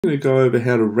I'm going to go over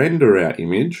how to render our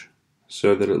image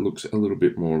so that it looks a little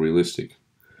bit more realistic.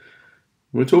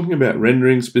 We're talking about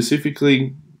rendering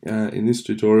specifically. In this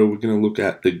tutorial, we're going to look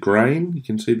at the grain. You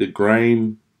can see the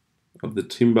grain of the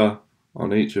timber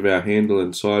on each of our handle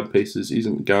and side pieces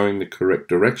isn't going the correct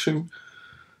direction,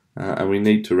 and we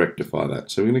need to rectify that.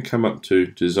 So we're going to come up to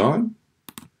Design,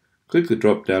 click the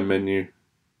drop down menu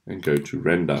and go to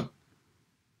Render.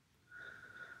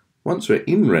 Once we're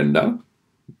in Render,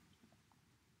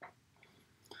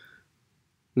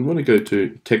 we want to go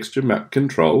to Texture Map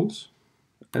Controls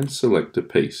and select a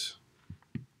piece.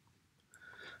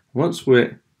 Once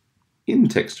we're in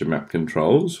Texture Map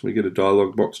Controls, we get a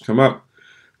dialog box come up.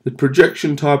 The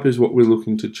projection type is what we're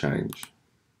looking to change.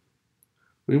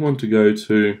 We want to go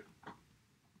to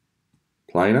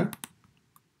Planar,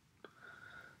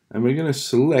 and we're going to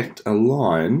select a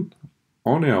line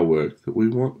on our work that we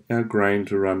want our grain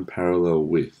to run parallel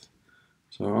with.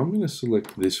 So I'm going to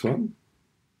select this one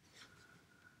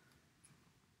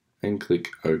and click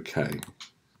OK.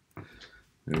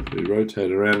 And if we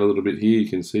rotate around a little bit here, you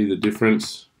can see the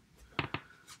difference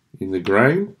in the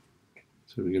grain.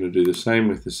 So we're going to do the same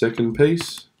with the second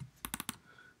piece.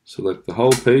 Select the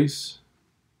whole piece,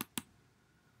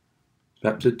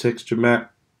 back to Texture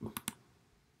Map,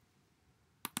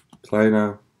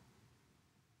 Planar,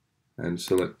 and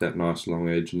select that nice long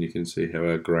edge, and you can see how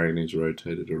our grain is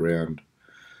rotated around.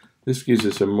 This gives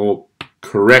us a more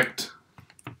correct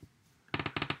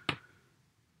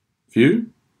view.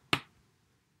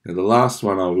 Now the last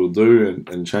one I will do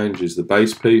and change is the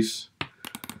base piece.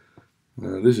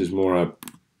 This is more a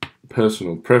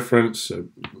personal preference. So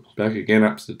back again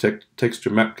up to the Texture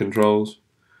Map Controls,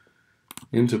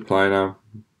 into Planar,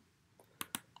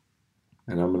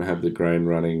 and I'm going to have the grain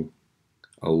running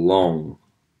along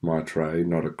my tray,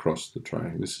 not across the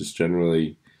tray. This is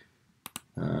generally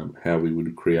how we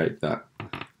would create that.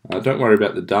 Don't worry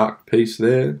about the dark piece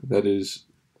there. That is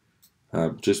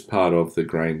just part of the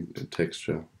grain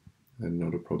texture and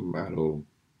not a problem at all.